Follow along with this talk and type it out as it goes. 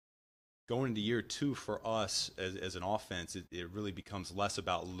going into year 2 for us as an offense, it really becomes less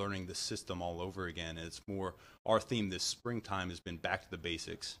about learning the system all over again. It's more our theme this springtime has been back to the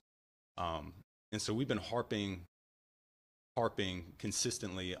basics. And so we've been harping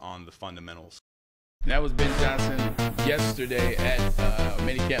consistently on the fundamentals. That was Ben Johnson yesterday at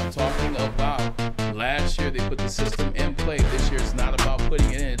minicamp talking about last year they put the system in play. This year it's not about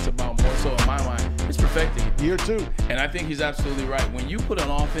putting it in, it's about more so in my mind, it's perfecting it. Year 2. And I think he's absolutely right. When you put an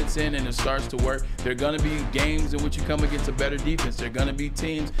offense in and it starts to work, there are going to be games in which you come against a better defense. There are going to be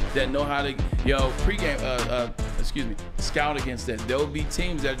teams that know how to, scout against that. There will be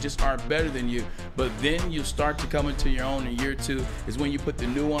teams that just are better than you. But then you start to come into your own in year 2 is when you put the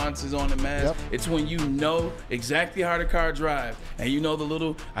nuances on the mask. Yep. It's when you know exactly how the car drives. And you know the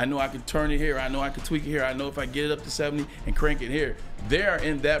little, I know I can turn it here. I know I can tweak it here. I know if I get it up to 70 and crank it here. They are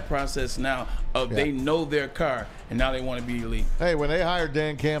in that process now of they know their car, and now they want to be elite. Hey, when they hired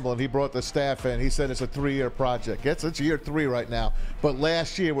Dan Campbell and he brought the staff in, he said it's a 3-year project. It's year 3 right now. But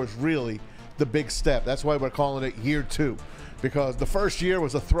last year was really the big step. That's why we're calling it year 2. Because the first year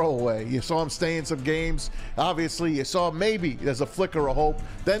was a throwaway. You saw him stay in some games. Obviously, you saw maybe there's a flicker of hope.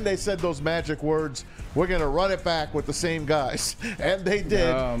 Then they said those magic words, we're going to run it back with the same guys. And they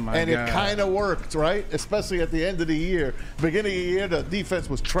did. Oh my and God. It kind of worked, right? Especially at the end of the year. Beginning of the year, the defense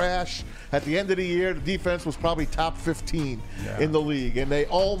was trash. At the end of the year, the defense was probably top 15 in the league. And they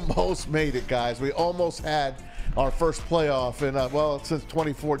almost made it, guys. We almost had our first playoff in, since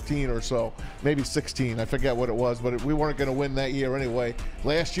 2014 or so, maybe 16. I forget what it was, but we weren't going to win that year anyway.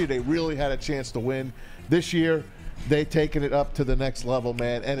 Last year, they really had a chance to win. This year, they've taken it up to the next level,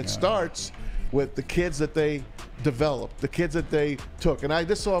 man. And it starts with the kids that they developed, the kids that they took. And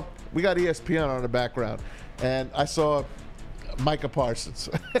we got ESPN on the background, and I saw Micah Parsons.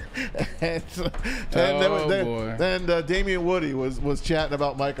 and Damian Woody was chatting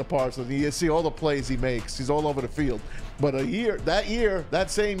about Micah Parsons. You see all the plays he makes. He's all over the field. But that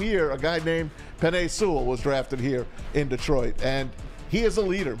same year, a guy named Penei Sewell was drafted here in Detroit. And he is a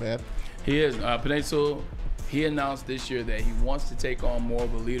leader, man. He is. Penei Sewell, he announced this year that he wants to take on more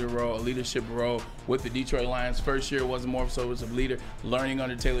of a leadership role with the Detroit Lions. First year wasn't more so as a leader, learning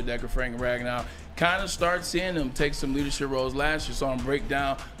under Taylor Decker, Frank Ragnow. Kind of start seeing him take some leadership roles last year. Saw him break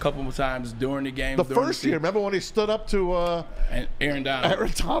down a couple of times during the game. The first year, remember when he stood up to and Aaron Donald?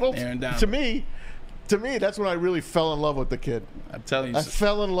 Aaron Donald. To me, that's when I really fell in love with the kid. I'm telling you. I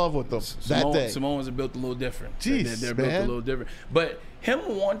fell in love with them that day. Samoans are built a little different. Jeez, they're built a little different. But him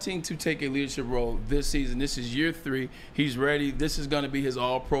wanting to take a leadership role this season, this is year 3. He's ready. This is going to be his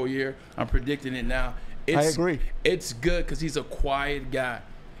all-pro year. I'm predicting it now. I agree. It's good because he's a quiet guy.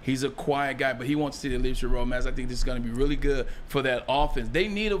 He's a quiet guy, but he wants to see the leadership role, man. I think this is going to be really good for that offense. They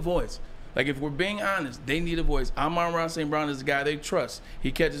need a voice. Like, if we're being honest, they need a voice. Amon-Ra St. Brown is a guy they trust.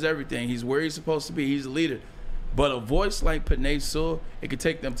 He catches everything. He's where he's supposed to be. He's a leader. But a voice like Penei Sewell, it could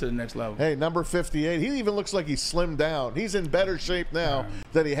take them to the next level. Hey, number 58, he even looks like he's slimmed down. He's in better shape now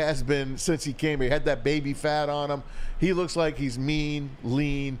than he has been since he came here. He had that baby fat on him. He looks like he's mean,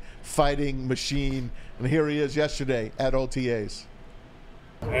 lean, fighting machine. And here he is yesterday at OTAs.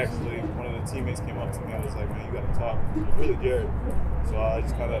 Actually, one of the teammates came up to me. I was like, man, you got to talk. You're really good. So I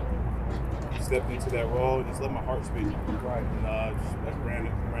just kind of stepped into that role and just let my heart speak. Right. And just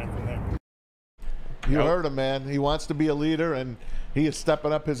ran from there. You heard him, man. He wants to be a leader, and he is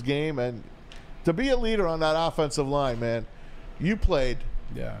stepping up his game. And to be a leader on that offensive line, man, you played.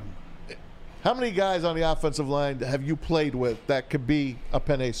 Yeah. How many guys on the offensive line have you played with that could be a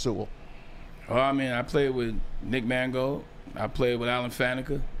Penei Sewell? Well, I mean, I played with Nick Mangold. I played with Alan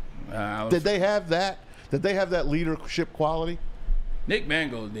Faneca. Did they have that? Did they have that leadership quality? Nick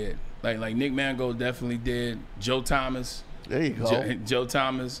Mangold did. Like Nick Mangold definitely did. Joe Thomas. There you go. Joe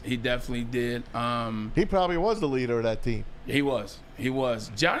Thomas, he definitely did. He probably was the leader of that team. He was.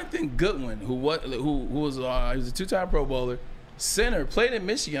 Jonathan Goodwin, who was he was a 2-time Pro Bowler, center, played in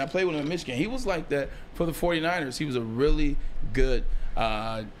Michigan. I played with him in Michigan. He was like that for the 49ers. He was a really good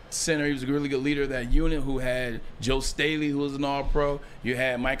center. He was a really good leader of that unit who had Joe Staley, who was an all-pro. You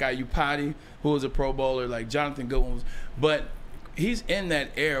had Mike Iupati, who was a Pro Bowler, like Jonathan Goodwin was. But he's in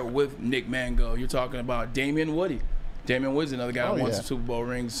that era with Nick Mangold. You're talking about Damian Woody. Damian Woods, another guy who won some Super Bowl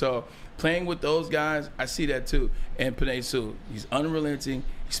rings. So playing with those guys, I see that too. And Penei Sewell, he's unrelenting.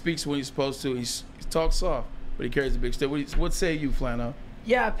 He speaks when he's supposed to. He talks soft, but he carries a big stick. What say you, Flano?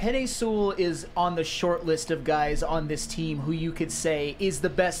 Yeah, Penei Sewell is on the short list of guys on this team who you could say is the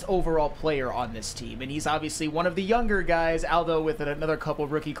best overall player on this team. And he's obviously one of the younger guys, although with another couple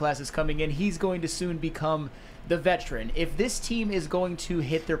of rookie classes coming in, he's going to soon become the veteran. If this team is going to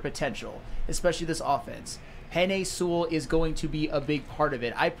hit their potential, especially this offense, Penei Sewell is going to be a big part of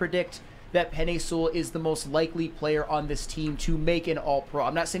it. I predict that Penei Sewell is the most likely player on this team to make an All-Pro.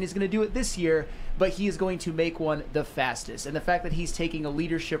 I'm not saying he's going to do it this year, but he is going to make one the fastest. And the fact that he's taking a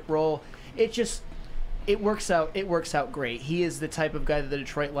leadership role, it works out great. He is the type of guy that the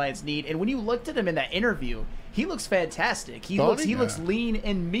Detroit Lions need. And when you looked at him in that interview, he looks fantastic. He looks lean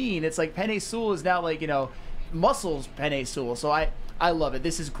and mean. It's like Penei Sewell is now like, muscles Penei Sewell. So I love it.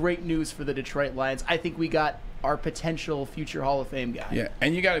 This is great news for the Detroit Lions. I think we got our potential future Hall of Fame guy. Yeah,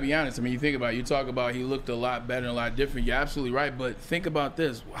 and you got to be honest. I mean, you think about it. You talk about he looked a lot better and a lot different. You're absolutely right. But think about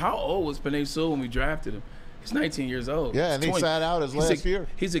this. How old was Penei Sewell when we drafted him? He's 19 years old. Yeah, and he sat out his last year.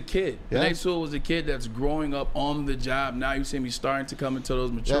 He's a kid. Yeah. Penei Sewell was a kid that's growing up on the job. Now you see him, he's starting to come into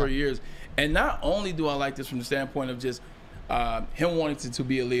those mature years. And not only do I like this from the standpoint of just him wanting to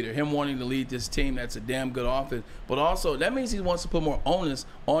be a leader, him wanting to lead this team that's a damn good offense, but also that means he wants to put more onus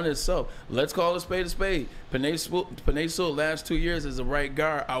on himself. Let's call a spade a spade. Penei Sewell last 2 years as a right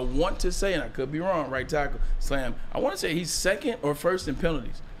guard, I want to say, and I could be wrong, right tackle, slam, I want to say he's second or first in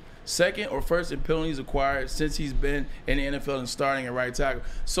penalties. Second or first in penalties acquired since he's been in the NFL and starting at right tackle.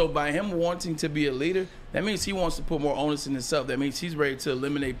 So by him wanting to be a leader, that means he wants to put more onus in himself. That means he's ready to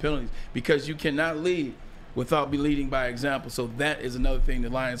eliminate penalties because you cannot lead without be leading by example. So that is another thing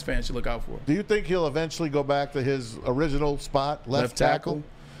that Lions fans should look out for. Do you think he'll eventually go back to his original spot, left tackle?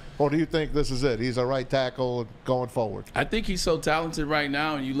 Or do you think this is it? He's a right tackle going forward. I think he's so talented right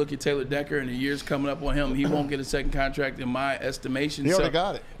now, and you look at Taylor Decker and the years coming up on him, he won't get a second contract in my estimation. He already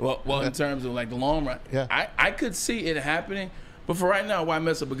got it. Well, in terms of like the long run, I could see it happening. But for right now, why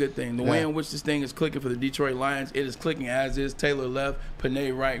mess up a good thing? The way in which this thing is clicking for the Detroit Lions, it is clicking as is. Taylor left,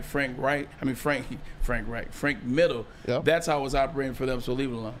 Penei right, Frank middle. Yep. That's how it's operating for them, so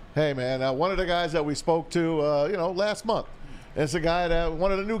leave it alone. Hey, man, one of the guys that we spoke to, last month, it's a guy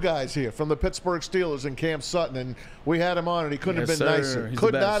one of the new guys here from the Pittsburgh Steelers and Cam Sutton, and we had him on, and he couldn't have been nicer.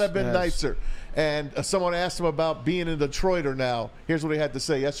 Could not have been nicer. And someone asked him about being in Detroiter now. Here's what he had to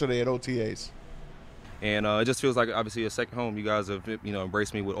say yesterday at OTAs. And it just feels like obviously a second home. You guys have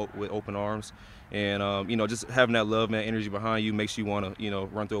embraced me with open arms, and just having that love and that energy behind you makes you want to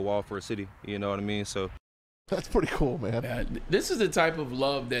run through a wall for a city. You know what I mean? So. That's pretty cool, man. Yeah, this is the type of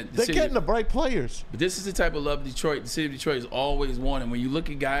love that they're getting the bright players. But this is the type of love the city of Detroit has always wanted. When you look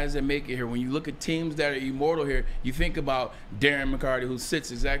at guys that make it here, when you look at teams that are immortal here, you think about Darren McCarty, who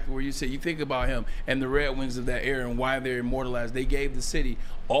sits exactly where you sit. You think about him and the Red Wings of that era and why they're immortalized. They gave the city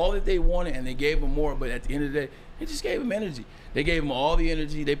all that they wanted, and they gave them more. But at the end of the day, they just gave them energy. They gave them all the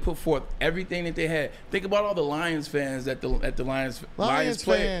energy. They put forth everything that they had. Think about all the Lions fans at the Lions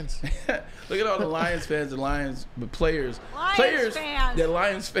fans. Look at all the Lions fans, the Lions players that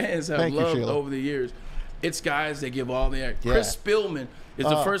Lions fans have loved over the years. It's guys that give all their. Yeah. Chris Spielman is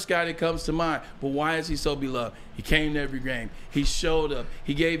the first guy that comes to mind. But why is he so beloved? He came to every game. He showed up.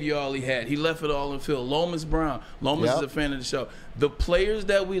 He gave you all he had. He left it all in the field. Lomas Brown. Lomas is a fan of the show. The players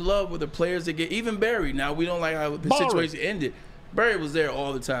that we love were the players that get, even Barry. Now, we don't like how the situation ended. Barry was there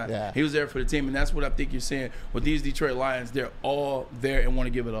all the time. Yeah. He was there for the team, and that's what I think you're seeing with these Detroit Lions. They're all there and want to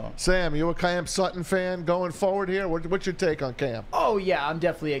give it all. Sam, you a Cam Sutton fan going forward here? What's your take on Cam? Oh, yeah, I'm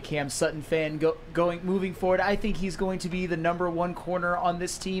definitely a Cam Sutton fan moving forward. I think he's going to be the #1 corner on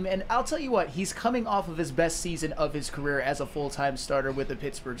this team, and I'll tell you what, he's coming off of his best season of his career as a full-time starter with the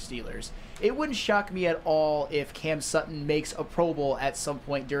Pittsburgh Steelers. It wouldn't shock me at all if Cam Sutton makes a Pro Bowl at some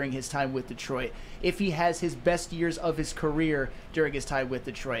point during his time with Detroit, if he has his best years of his career during his time with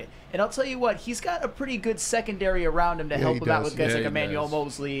Detroit. And I'll tell you what, he's got a pretty good secondary around him to help him out with guys like Emmanuel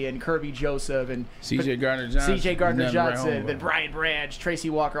Mosley and Kirby Joseph and C.J. Gardner-Johnson, and Brian Branch, Tracy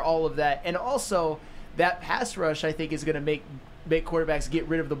Walker, all of that. And also, that pass rush, I think, is going to make quarterbacks get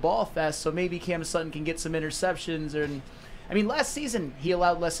rid of the ball fast, so maybe Cam Sutton can get some interceptions. And I mean, last season, he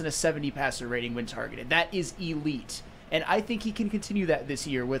allowed less than a 70 passer rating when targeted. That is elite. And I think he can continue that this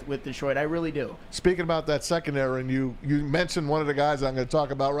year with Detroit. I really do. Speaking about that secondary, and you mentioned one of the guys I'm going to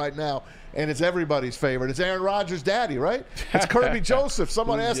talk about right now, and it's everybody's favorite. It's Aaron Rodgers' daddy, right? It's Kirby Joseph.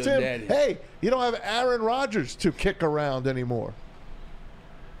 Someone asked him, hey, you don't have Aaron Rodgers to kick around anymore.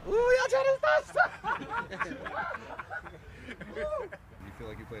 You feel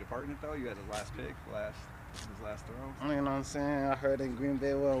like you played a part in it, though? You had his last pick, his last throw? You know what I'm saying? I heard in Green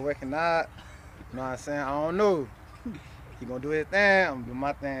Bay wasn't working out. You know what I'm saying? I don't know. He gonna do his thing, I'm gonna do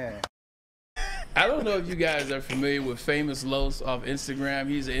my thing. I don't know if you guys are familiar with Famous Los off Instagram.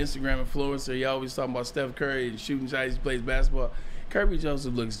 He's an Instagram influencer. He always talking about Steph Curry and shooting shots. He plays basketball. Kirby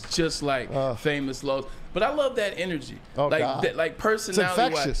Joseph looks just like Famous Los. But I love that energy. Like personality. It's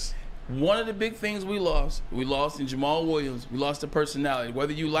infectious. One of the big things we lost in Jamal Williams. We lost the personality.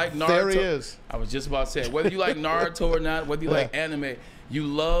 Whether you like Naruto. There he is. I was just about to say it. Whether you like Naruto or not, whether you like anime, you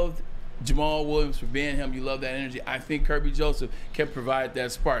loved Jamal Williams for being him. You love that energy. I think Kirby Joseph can provide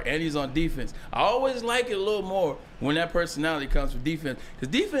that spark, and he's on defense. I always like it a little more when that personality comes from defense, because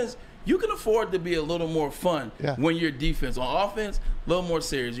defense, you can afford to be a little more fun when you're defense. On offense, a little more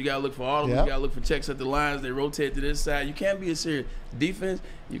serious. You got to look for audibles. You got to look for checks at the lines. They rotate to this side. You can't be a serious defense.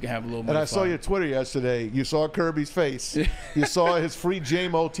 You can have a little more fun. And I saw your Twitter yesterday. You saw Kirby's face. You saw his free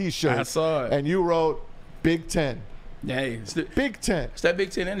JMO T-shirt. I saw it. And you wrote Big Ten. Hey, Big Ten. It's that Big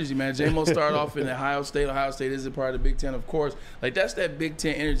Ten energy, man. J-Mo started off in Ohio State. Ohio State is a part of the Big Ten, of course. Like, that's that Big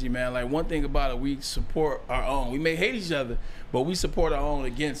Ten energy, man. Like, one thing about it, we support our own. We may hate each other, but we support our own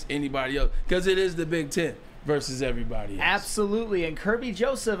against anybody else, because it is the Big Ten versus everybody else. Absolutely. And Kirby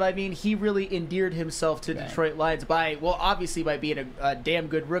Joseph, I mean, he really endeared himself to Detroit Lions by, well, obviously by being a damn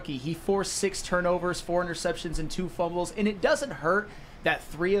good rookie. He forced 6 turnovers, 4 interceptions, and 2 fumbles, and it doesn't hurt that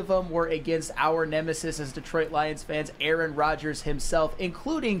 3 of them were against our nemesis as Detroit Lions fans, Aaron Rodgers himself,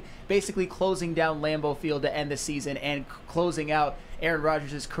 including basically closing down Lambeau Field to end the season and closing out Aaron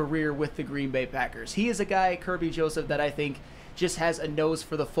Rodgers' career with the Green Bay Packers. He is a guy, Kirby Joseph, that I think just has a nose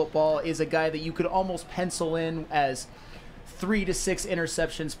for the football, is a guy that you could almost pencil in as 3 to 6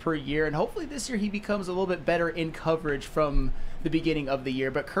 interceptions per year, and hopefully this year he becomes a little bit better in coverage from the beginning of the year.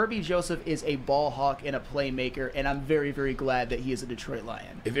 But Kirby Joseph is a ball hawk and a playmaker, and I'm very, very glad that he is a Detroit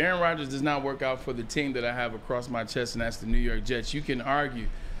Lion. If Aaron Rodgers does not work out for the team that I have across my chest, and that's the New York Jets, you can argue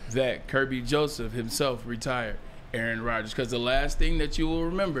that Kirby Joseph himself retired Aaron Rodgers, because the last thing that you will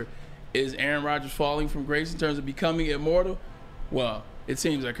remember is Aaron Rodgers falling from grace in terms of becoming immortal. Well, it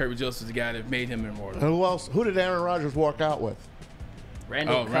seems like Kirby Joseph is the guy that made him immortal. And who else? Who did Aaron Rodgers walk out with?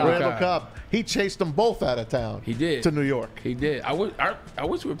 Randall Cobb. He chased them both out of town. He did. To New York. He did. I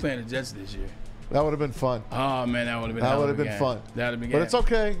wish we were playing the Jets this year. That would have been fun. Oh, man, that would have been That would have been fun. That would have been But it's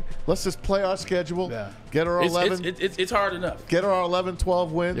okay. Let's just play our schedule. Yeah. Get our 11. It's hard enough. Get our 11,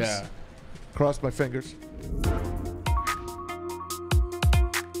 12 wins. Yeah. Cross my fingers.